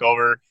when he took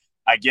over.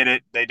 I get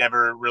it. They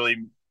never really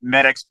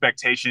met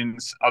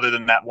expectations other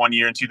than that 1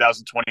 year in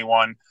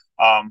 2021.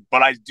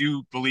 But I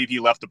do believe he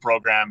left the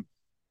program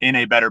in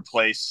a better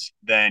place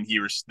than he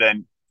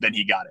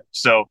got it.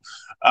 So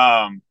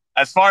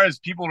as far as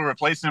people to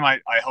replace him, I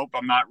hope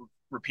I'm not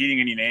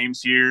repeating any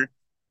names here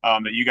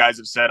that you guys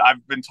have said.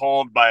 I've been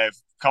told by a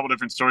couple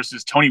different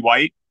sources, Tony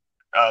White,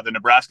 the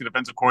Nebraska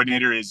defensive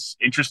coordinator, is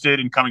interested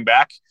in coming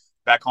back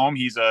home.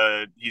 He's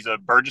a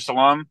Burgess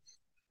alum,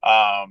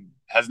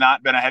 has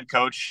not been a head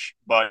coach,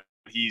 but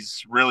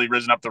he's really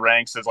risen up the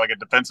ranks as like a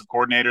defensive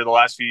coordinator the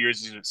last few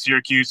years. He's at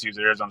Syracuse. He was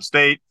at Arizona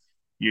State.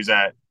 He was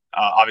at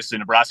obviously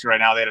Nebraska right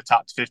now. They had a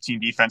top 15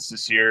 defense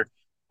this year.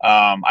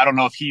 I don't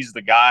know if he's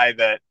the guy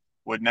that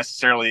would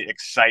necessarily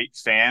excite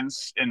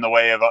fans in the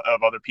way of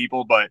other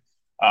people, but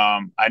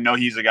I know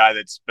he's a guy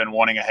that's been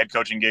wanting a head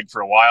coaching gig for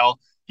a while.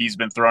 He's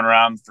been thrown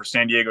around for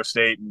San Diego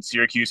State and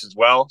Syracuse as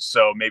well.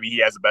 So maybe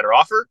he has a better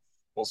offer.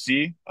 We'll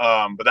see.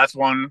 But that's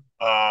one.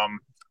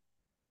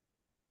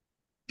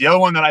 The other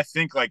one that I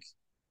think like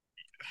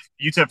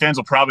UTEP fans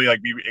will probably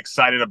like be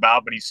excited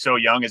about, but he's so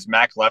young, is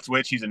Mac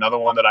Leftwich. He's another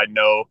one that I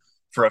know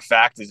for a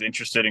fact is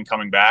interested in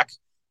coming back.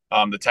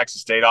 The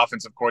Texas State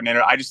offensive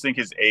coordinator. I just think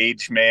his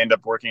age may end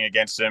up working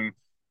against him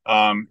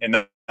in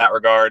that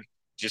regard.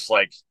 Just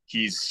like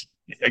he's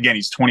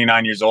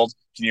 29 years old.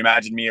 Can you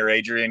imagine me or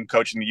Adrian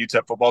coaching the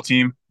UTEP football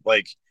team?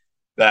 Like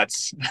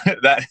that's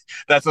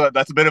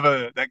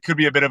that could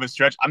be a bit of a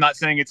stretch. I'm not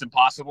saying it's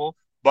impossible,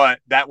 but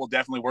that will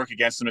definitely work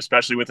against him,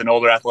 especially with an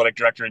older athletic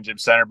director in Jim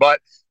Center. But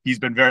he's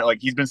been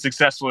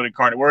successful at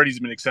Incarnate Word. He's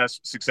been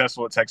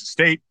successful at Texas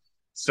State.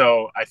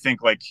 So I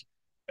think like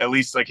at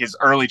least like his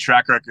early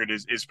track record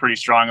is pretty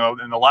strong.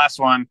 And the last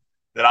one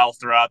that I'll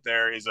throw out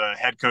there is a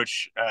head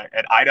coach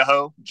at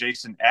Idaho,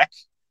 Jason Eck.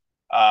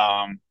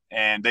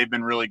 And they've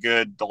been really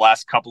good the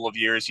last couple of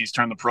years. He's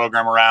turned the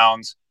program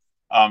around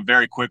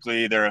very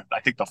quickly. They're, I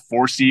think, the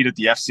 4 seed at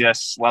the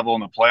FCS level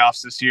in the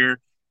playoffs this year.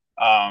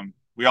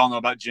 We all know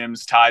about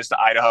Jim's ties to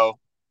Idaho.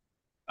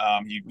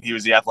 He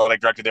was the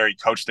athletic director there. He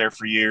coached there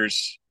for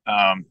years.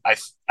 I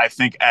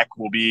think Eck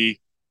will be.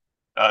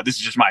 This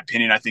is just my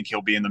opinion. I think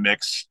he'll be in the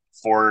mix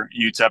for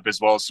UTEP as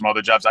well as some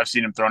other jobs. I've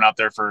seen him thrown out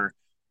there for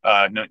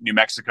New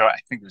Mexico. I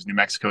think it was New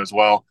Mexico as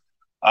well.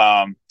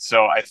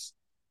 So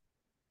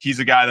he's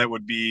a guy that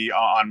would be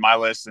on my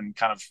list and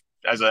kind of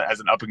as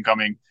an up and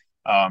coming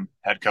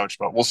head coach.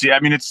 But we'll see. I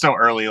mean, it's so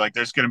early. Like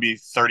there's going to be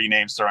 30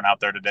 names thrown out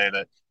there today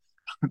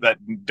that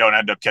don't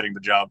end up getting the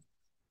job.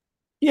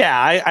 Yeah,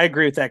 I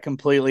agree with that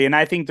completely. And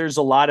I think there's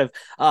a lot of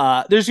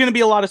there's going to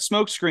be a lot of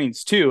smoke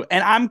screens too.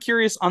 And I'm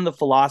curious on the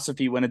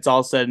philosophy when it's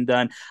all said and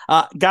done.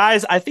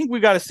 Guys, I think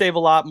we've got to save a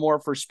lot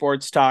more for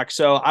sports talk.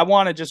 So I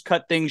want to just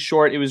cut things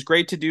short. It was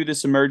great to do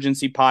this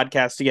emergency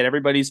podcast to get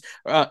everybody's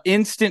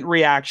instant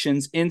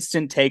reactions,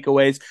 instant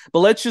takeaways. But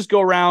let's just go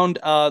around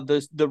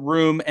the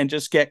room and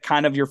just get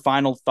kind of your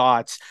final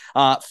thoughts.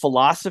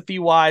 Philosophy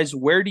wise,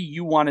 where do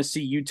you want to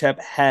see UTEP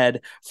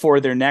head for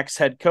their next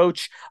head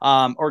coach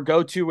or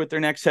go to with their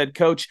next head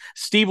coach?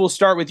 Steve, we'll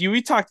start with you.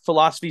 We talked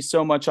philosophy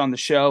so much on the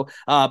show,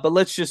 but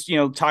let's just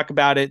talk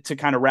about it to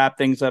kind of wrap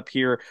things up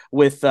here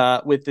with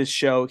this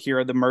show here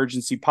at the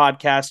Emergency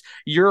Podcast.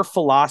 Your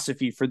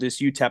philosophy for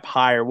this UTEP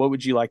hire, what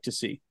would you like to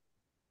see?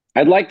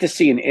 I'd like to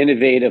see an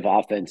innovative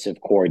offensive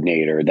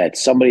coordinator,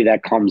 that's somebody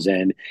that comes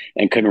in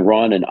and can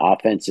run an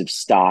offensive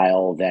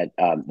style that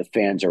the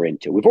fans are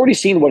into. We've already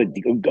seen what a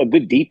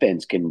good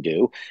defense can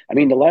do. I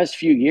mean, the last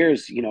few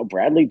years,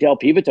 Bradley Del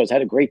Pivoto's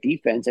had a great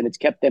defense and it's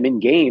kept them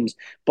in games,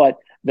 but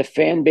the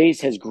fan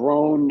base has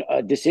grown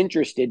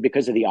disinterested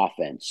because of the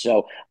offense.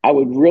 So I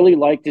would really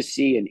like to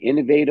see an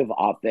innovative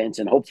offense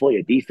and hopefully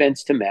a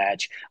defense to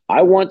match.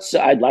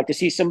 I'd like to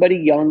see somebody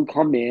young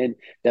come in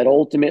that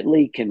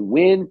ultimately can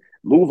win,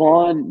 move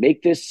on,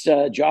 make this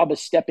job a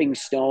stepping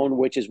stone,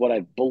 which is what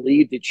I've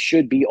believed it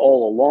should be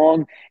all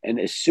along. And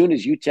as soon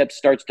as UTEP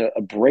starts to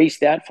embrace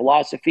that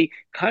philosophy,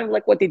 kind of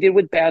like what they did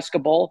with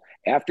basketball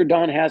after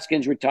Don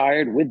Haskins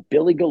retired with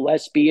Billy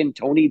Gillespie and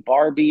Tony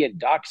Barbie and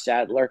Doc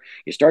Sadler,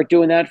 you start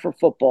doing that for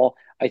football.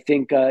 I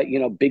think,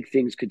 big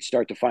things could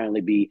start to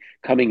finally be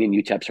coming in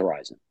UTEP's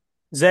horizon.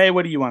 Zay,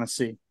 what do you want to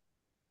see?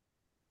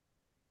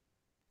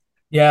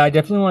 Yeah, I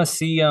definitely want to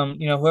see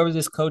whoever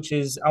this coach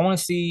is. I want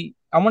to see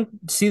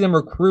them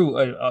recruit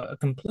a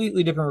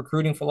completely different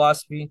recruiting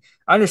philosophy.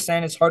 I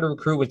understand it's hard to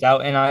recruit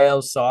without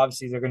NIL, so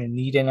obviously they're going to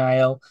need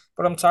NIL.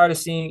 But I'm tired of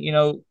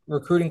seeing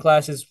recruiting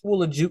classes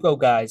full of JUCO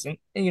guys,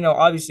 and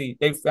obviously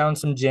they found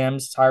some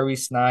gems, Tyree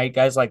Snipe,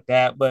 guys like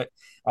that. But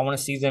I want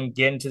to see them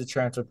get into the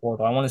transfer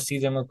portal. I want to see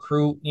them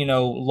recruit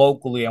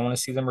locally. I want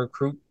to see them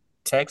recruit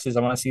Texas. I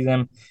want to see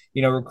them,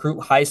 recruit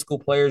high school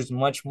players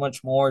much,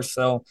 much more.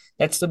 So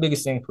that's the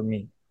biggest thing for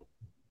me.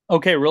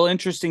 Okay, real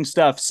interesting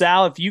stuff.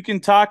 Sal, if you can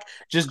talk,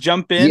 just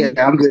jump in.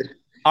 Yeah, I'm good.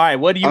 All right,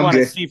 what do you want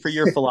to see for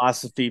your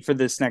philosophy for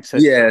this next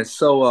head Yeah, coach?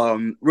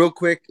 so real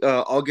quick,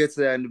 I'll get to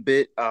that in a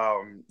bit.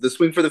 The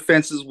swing for the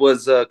fences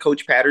was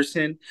Coach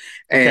Patterson,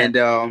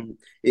 and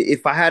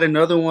if I had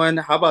another one,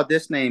 how about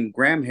this name,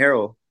 Graham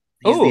Harrell?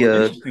 He's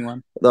interesting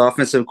one. The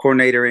offensive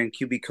coordinator and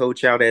QB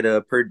coach out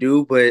at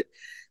Purdue, but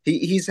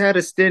he's had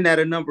a stint at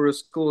a number of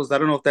schools. I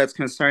don't know if that's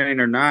concerning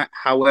or not.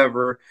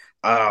 However,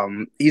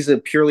 he's a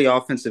purely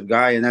offensive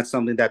guy, and that's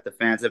something that the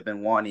fans have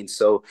been wanting.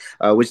 So,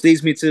 which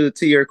leads me to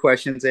your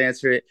question to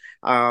answer it.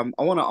 I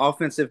want an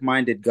offensive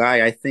minded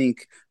guy. I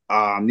think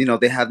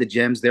they have the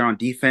gems there on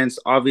defense.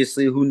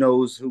 Obviously, who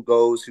knows who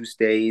goes, who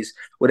stays,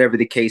 whatever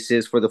the case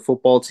is for the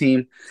football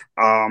team.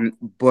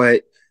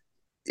 But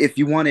if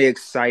you want to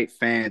excite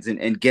fans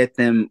and get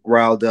them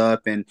riled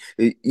up, and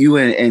you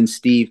and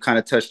Steve kind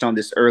of touched on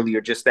this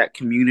earlier, just that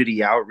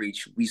community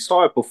outreach. We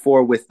saw it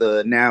before with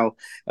the now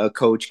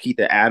coach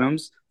Keitha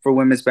Adams for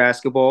women's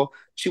basketball.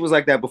 She was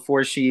like that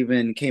before she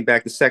even came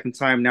back the second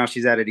time. Now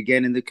she's at it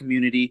again in the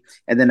community.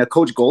 And then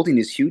Coach Golding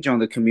is huge on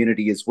the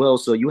community as well.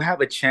 So you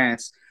have a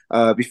chance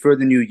before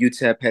the new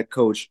UTEP head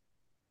coach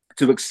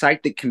to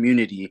excite the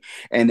community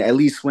and at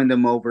least win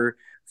them over.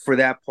 For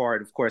that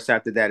part, of course,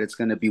 after that, it's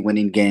going to be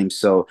winning games.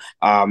 So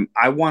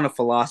I want a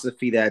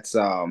philosophy that's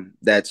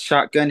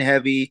shotgun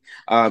heavy,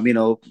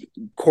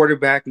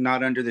 quarterback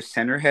not under the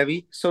center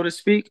heavy, so to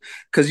speak,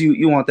 because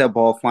you want that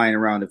ball flying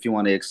around if you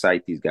want to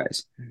excite these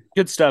guys.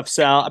 Good stuff,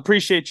 Sal.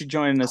 Appreciate you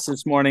joining us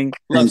this morning.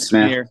 Thanks,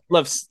 man. Here.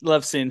 Love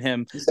seeing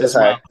him as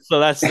well. So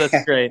that's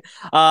great.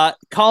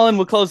 Colin,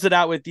 we'll close it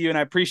out with you, and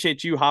I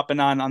appreciate you hopping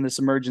on this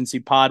emergency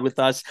pod with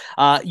us.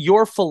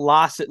 Your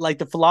philosophy, like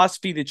the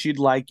philosophy that you'd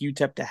like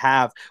UTEP to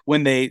have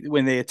when they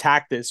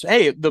attack this.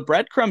 Hey, the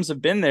breadcrumbs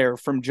have been there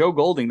from Joe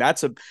Golding.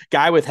 That's a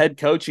guy with head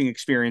coaching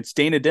experience.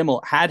 Dana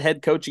Dimel had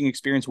head coaching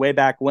experience way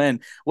back when.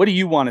 What do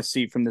you want to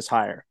see from this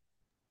hire?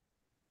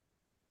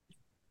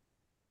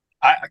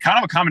 kind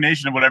of a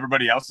combination of what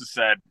everybody else has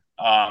said.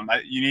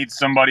 You need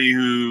somebody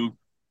who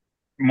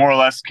more or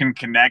less can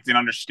connect and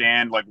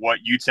understand like what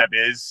UTEP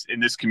is in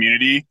this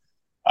community,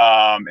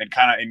 and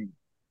kind of, and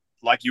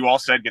like you all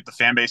said, get the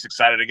fan base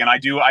excited again. I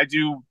do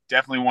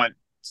definitely want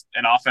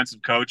an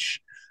offensive coach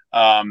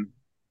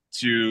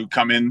to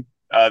come in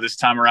this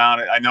time around.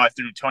 I know I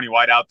threw Tony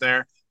White out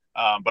there,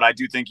 but I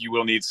do think you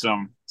will need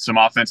some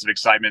offensive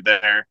excitement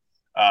there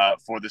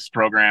for this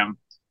program.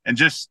 And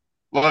just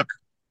look,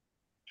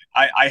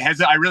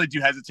 I really do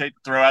hesitate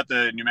to throw out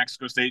the New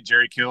Mexico State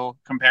Jerry Kill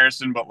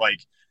comparison, but like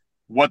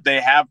what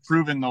they have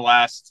proven the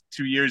last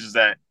 2 years is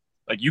that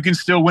like you can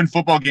still win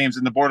football games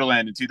in the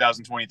borderland in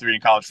 2023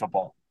 in college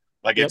football.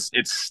 Like Yep.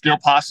 it's still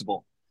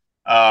possible.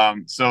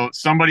 So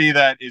somebody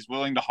that is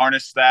willing to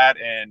harness that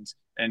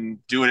and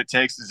do what it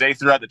takes. They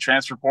threw out the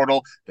transfer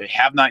portal. They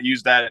have not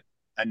used that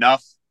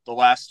enough the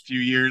last few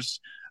years.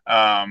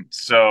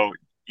 So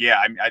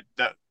yeah,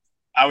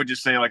 I would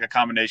just say like a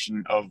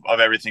combination of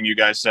everything you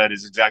guys said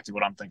is exactly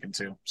what I'm thinking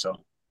too.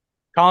 So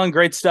Colin,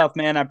 great stuff,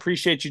 man. I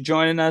appreciate you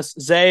joining us.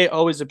 Zay,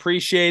 always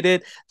appreciate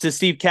it. To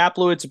Steve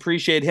Kaplowitz,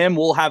 appreciate him.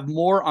 We'll have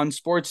more on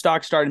Sports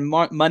Talk starting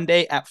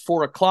Monday at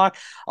 4 o'clock.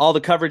 All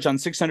the coverage on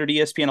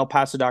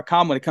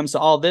 600ESPNElPaso.com when it comes to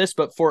all this.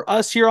 But for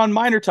us here on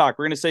Miner Talk,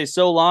 we're going to say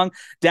so long.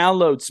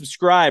 Download,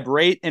 subscribe,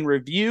 rate, and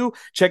review.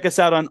 Check us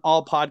out on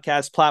all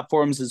podcast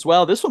platforms as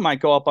well. This one might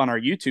go up on our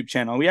YouTube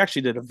channel. We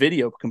actually did a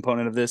video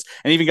component of this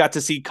and even got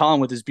to see Colin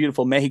with his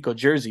beautiful Mexico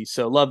jersey.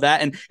 So love that.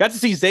 And got to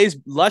see Zay's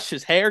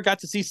luscious hair. Got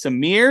to see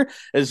Samir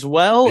as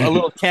well, a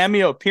little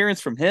cameo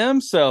appearance from him.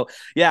 So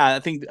yeah,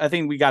 I think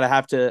we might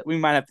have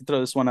to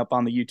throw this one up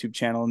on the YouTube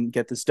channel and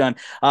get this done.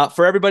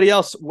 For everybody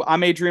else,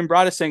 I'm Adrian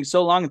Broadus saying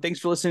so long, and thanks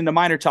for listening to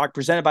Miner Talk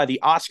presented by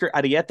the Oscar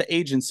Arieta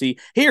Agency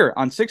here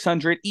on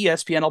 600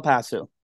 ESPN El Paso.